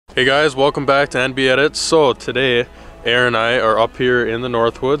Hey guys, welcome back to NB Edits. So today, Aaron and I are up here in the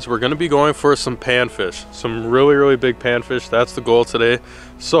Northwoods. We're going to be going for some panfish, some really big panfish. That's the goal today.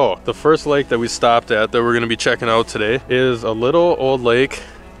 So the first lake that we stopped at that we're going to be checking out today is a little old lake.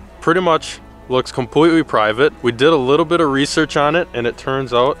 Pretty much looks completely private. We did a little bit of research on it and it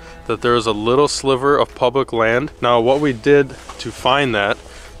turns out that there's a little sliver of public land. Now what we did to find that,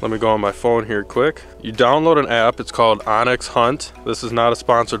 let me go on my phone here quick. You download an app, it's called OnX Hunt. This is not a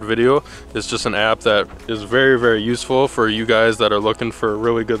sponsored video. It's just an app that is very useful for you guys that are looking for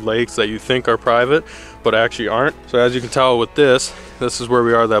really good lakes that you think are private, but actually aren't. So as you can tell with this is where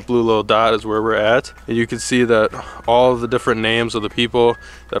we are. That blue little dot is where we're at. And you can see that all of the different names of the people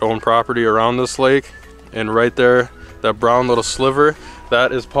that own property around this lake. And right there, that brown little sliver,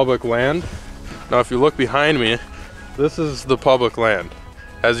 that is public land. Now if you look behind me, this is the public land.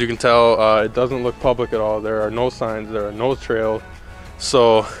 As you can tell, it doesn't look public at all. There are no signs, there are no trails.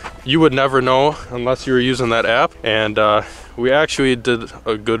 So you would never know unless you were using that app. And we actually did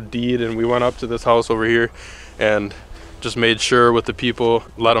a good deed and we went up to this house over here and just made sure with the people,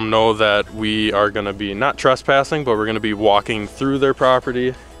 let them know that we are gonna be not trespassing, but we're gonna be walking through their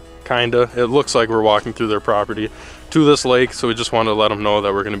property, kinda. It looks like we're walking through their property to this lake, so we just wanted to let them know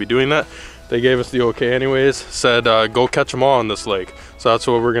that we're gonna be doing that. They gave us the okay anyways, said go catch them all in this lake. So that's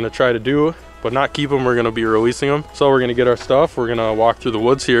what we're gonna try to do, but not keep them, we're gonna be releasing them. So we're gonna get our stuff, we're gonna walk through the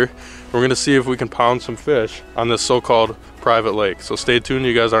woods here. We're gonna see if we can pound some fish on this so-called private lake. So stay tuned,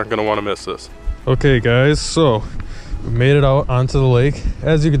 you guys aren't gonna wanna miss this. Okay guys, so we made it out onto the lake.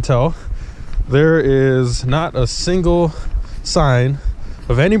 As you can tell, there is not a single sign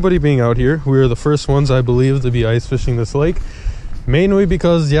of anybody being out here. We are the first ones, I believe, to be ice fishing this lake. Mainly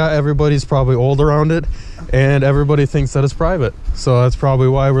because, yeah, everybody's probably old around it and everybody thinks that it's private. So that's probably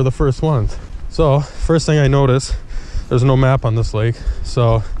why we're the first ones. So first thing I notice, there's no map on this lake.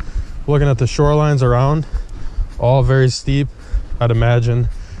 So looking at the shorelines around, all very steep. I'd imagine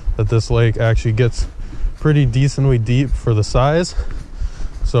that this lake actually gets pretty decently deep for the size.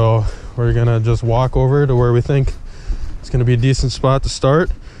 So we're gonna just walk over to where we think it's gonna be a decent spot to start.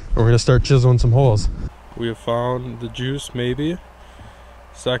 And we're gonna start chiseling some holes. We have found the juice, maybe.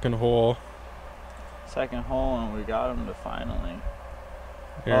 Second hole and we got him to finally.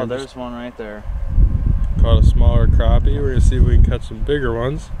 Aaron, oh, there's one right there. Caught a smaller crappie. We're gonna see if we can catch some bigger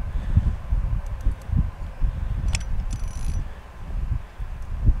ones.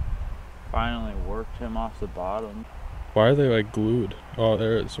 Finally worked him off the bottom. Why are they like glued? Oh,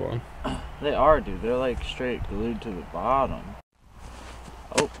 there is one. They are, dude. They're like straight glued to the bottom.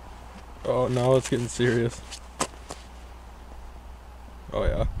 Oh, now it's getting serious. Oh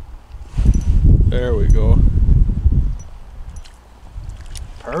yeah. There we go.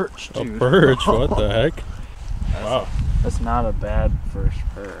 Perch, dude. A perch, what the heck? Wow. That's not a bad first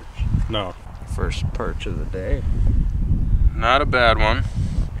perch. No. First perch of the day. Not a bad one.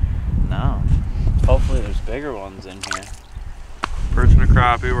 No. Hopefully there's bigger ones in here. Perch and a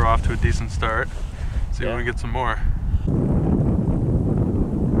crappie, we're off to a decent start. See if we can get some more.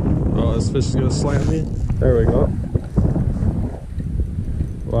 Oh, this fish is gonna slam me. There we go.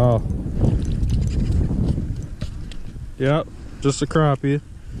 Wow. Yep, just a crappie.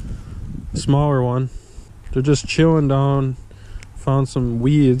 Smaller one. They're just chilling down. Found some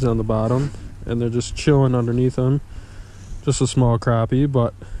weeds on the bottom and they're just chilling underneath them. Just a small crappie,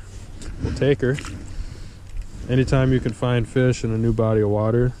 but we'll take her. Anytime you can find fish in a new body of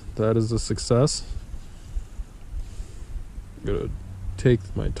water, that is a success. I'm gonna take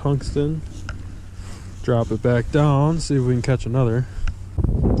my tungsten, drop it back down, see if we can catch another.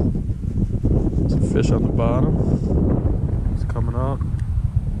 Some fish on the bottom. It's coming up.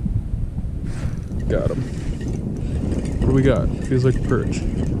 Got him. What do we got? Feels like a perch.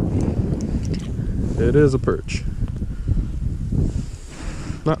 It is a perch.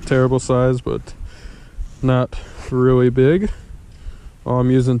 Not terrible size, but not really big. All I'm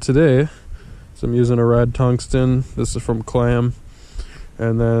using today is I'm using a red tungsten. This is from Clam.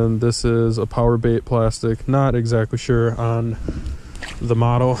 And then this is a power bait plastic. Not exactly sure on the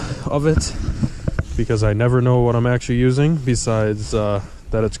model of it because I never know what I'm actually using besides that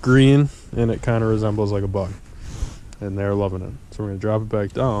it's green and it kind of resembles like a bug. And they're loving it. So we're gonna drop it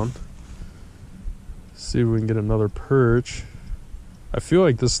back down. See if we can get another perch. I feel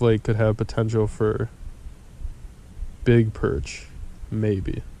like this lake could have potential for big perch,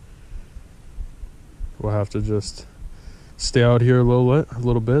 maybe. We'll have to just stay out here a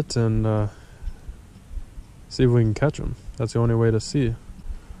little bit and see if we can catch them. That's the only way to see.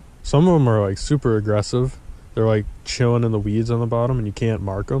 Some of them are like super aggressive. They're like chilling in the weeds on the bottom and you can't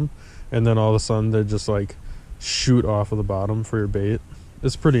mark them. And then all of a sudden they just like shoot off of the bottom for your bait.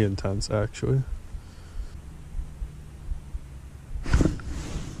 It's pretty intense, actually.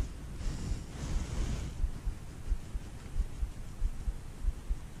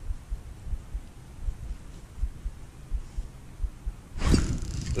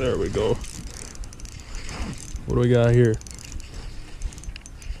 There we go. What do we got here?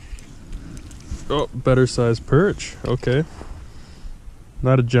 Oh, better sized perch. Okay.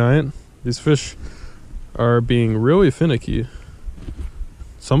 Not a giant. These fish are being really finicky.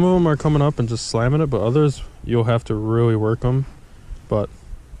 Some of them are coming up and just slamming it, but others you'll have to really work them. But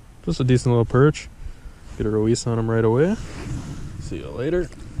just a decent little perch. Get a release on them right away. See you later.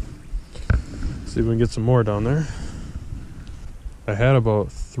 See if we can get some more down there. I had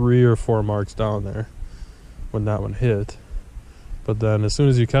about 3 or 4 marks down there when that one hit. But then as soon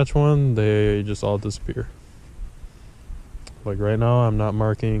as you catch one, they just all disappear. Like right now, I'm not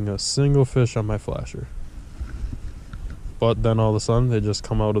marking a single fish on my flasher. But then all of a sudden, they just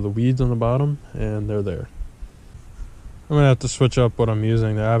come out of the weeds on the bottom and they're there. I'm gonna have to switch up what I'm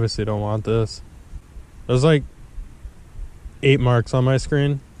using. They obviously don't want this. There's like 8 marks on my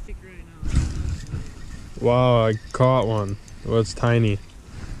screen. Wow, I caught one. Well, it's tiny.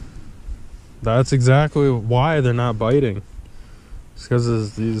 That's exactly why they're not biting. It's because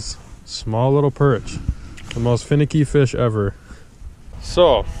of these small little perch. The most finicky fish ever.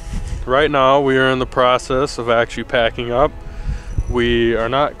 So, right now we are in the process of actually packing up. We are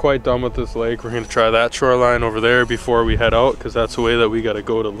not quite done with this lake. We're going to try that shoreline over there before we head out, because that's the way that we got to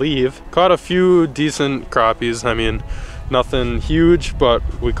go to leave. Caught a few decent crappies. I mean, nothing huge, but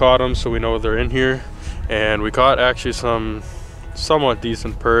we caught them, so we know they're in here. And we caught actually some somewhat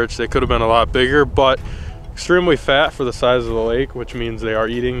decent perch. They could have been a lot bigger, but extremely fat for the size of the lake, which means they are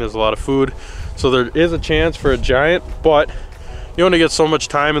eating. There's a lot of food. So there is a chance for a giant, but you only get so much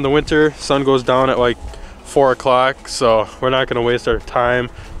time in the winter. Sun goes down at like 4 o'clock, so we're not going to waste our time.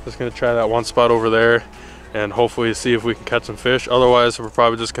 Just going to try that one spot over there and hopefully see if we can catch some fish. Otherwise, we're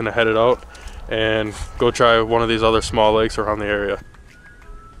probably just going to head it out and go try one of these other small lakes around the area.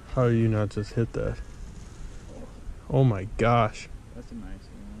 How do you not just hit that? Oh my gosh. That's a nice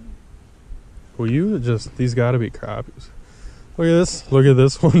one. Well, you just, these gotta be crappies. Look at this. Look at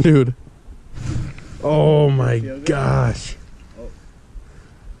this one, dude. Oh my gosh. Oh,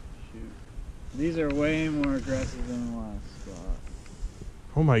 shoot. These are way more aggressive than the last spot.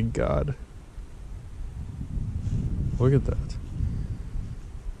 Oh my god. Look at that.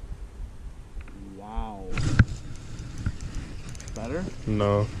 Wow. Better?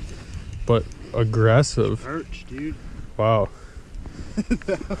 No. But aggressive. Perch, dude. Wow.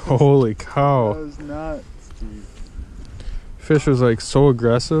 Holy cow. That was nuts, dude. Fish was like so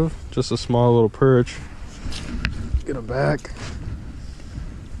aggressive. Just a small little perch. Get him back.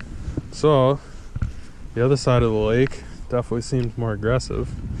 So, the other side of the lake definitely seems more aggressive.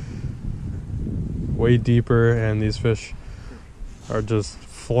 Way deeper, and these fish are just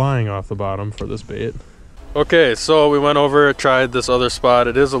flying off the bottom for this bait. Okay, so we went over, tried this other spot.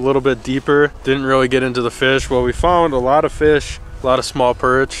 It is a little bit deeper. Didn't really get into the fish. Well, we found a lot of fish, a lot of small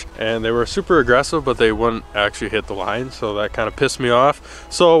perch, and they were super aggressive, but they wouldn't actually hit the line, so that kind of pissed me off.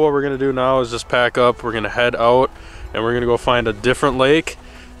 So what we're gonna do now is just pack up. We're gonna head out, and we're gonna go find a different lake.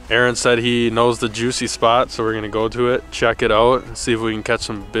 Aaron said he knows the juicy spot, so we're gonna go to it, check it out, and see if we can catch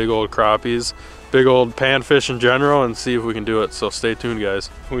some big old crappies, big old panfish in general, and see if we can do it. So stay tuned, guys.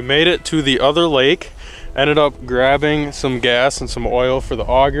 We made it to the other lake. Ended up grabbing some gas and some oil for the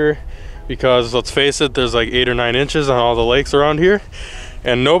auger, because let's face it, there's like 8 or 9 inches on all the lakes around here,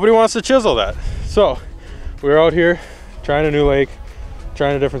 and nobody wants to chisel that. So we're out here trying a new lake,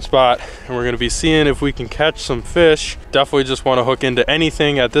 trying a different spot, and we're gonna be seeing if we can catch some fish. Definitely just want to hook into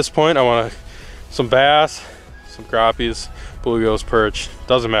anything at this point. I want some bass, some crappies, bluegills, perch,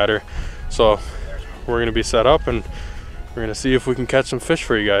 doesn't matter. So we're gonna be set up and we're gonna see if we can catch some fish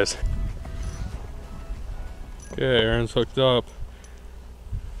for you guys. Okay, Aaron's hooked up.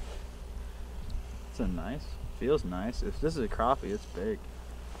 It's a nice, feels nice. If this is a crappie, it's big.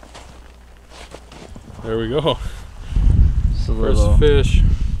 There we go. Just a First little fish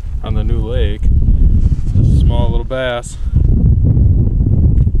on the new lake. Just a small little bass.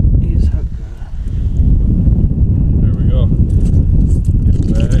 He's hooked good. There we go. Get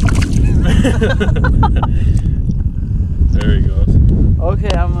back. There he goes.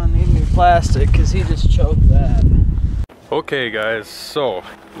 Okay, I'm gonna need new plastic because he just choked that. Okay guys, so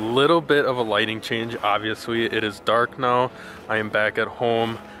little bit of a lighting change. Obviously it is dark now. I am back at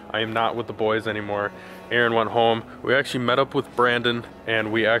home. I am not with the boys anymore. Aaron went home. We actually met up with Brandon,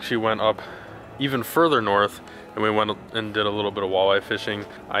 and we actually went up even further north, and we went and did a little bit of walleye fishing.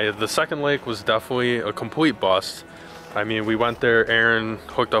 The second lake was definitely a complete bust. I mean, we went there, Aaron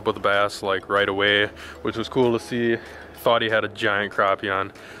hooked up with the bass like right away, which was cool to see. Thought he had a giant crappie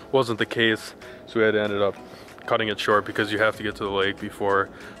on. Wasn't the case, so we had to ended up cutting it short because you have to get to the lake before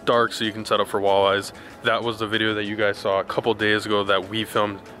dark so you can set up for walleyes. That was the video that you guys saw a couple days ago that we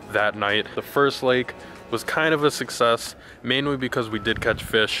filmed that night. The first lake was kind of a success, mainly because we did catch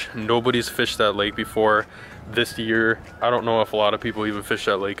fish. Nobody's fished that lake before this year. I don't know if a lot of people even fish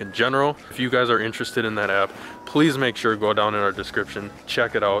that lake in general. If you guys are interested in that app, please make sure to go down in our description,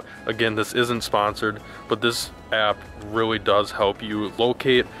 check it out. Again, this isn't sponsored, but this app really does help you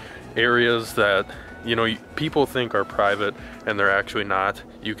locate areas that, you know, people think are private and they're actually not.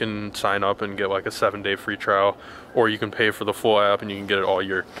 You can sign up and get like a 7-day free trial, or you can pay for the full app and you can get it all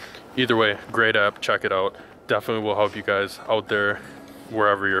year. Either way, great app, check it out. Definitely will help you guys out there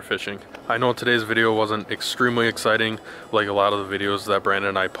wherever you're fishing. I know today's video wasn't extremely exciting like a lot of the videos that Brandon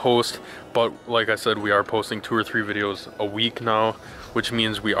and I post, but like I said, we are posting 2 or 3 videos a week now, which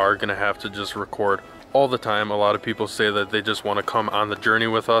means we are gonna have to just record all the time. A lot of people say that they just want to come on the journey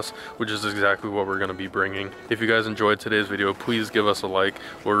with us, which is exactly what we're going to be bringing. If you guys enjoyed today's video, please give us a like.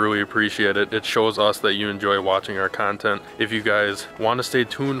 We'll really appreciate it. It shows us that you enjoy watching our content. If you guys want to stay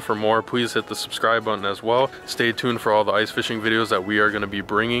tuned for more, please hit the subscribe button as well. Stay tuned for all the ice fishing videos that we are going to be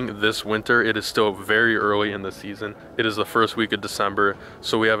bringing this winter. It is still very early in the season. It is the first week of December,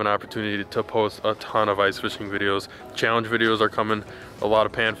 so we have an opportunity to post a ton of ice fishing videos. Challenge videos are coming. A lot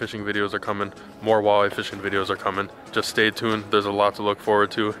of pan fishing videos are coming. More walleye fishing videos are coming. Just stay tuned. There's a lot to look forward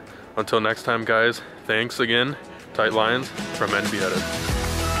to. Until next time, guys, thanks again. Tight lines from NB Edit.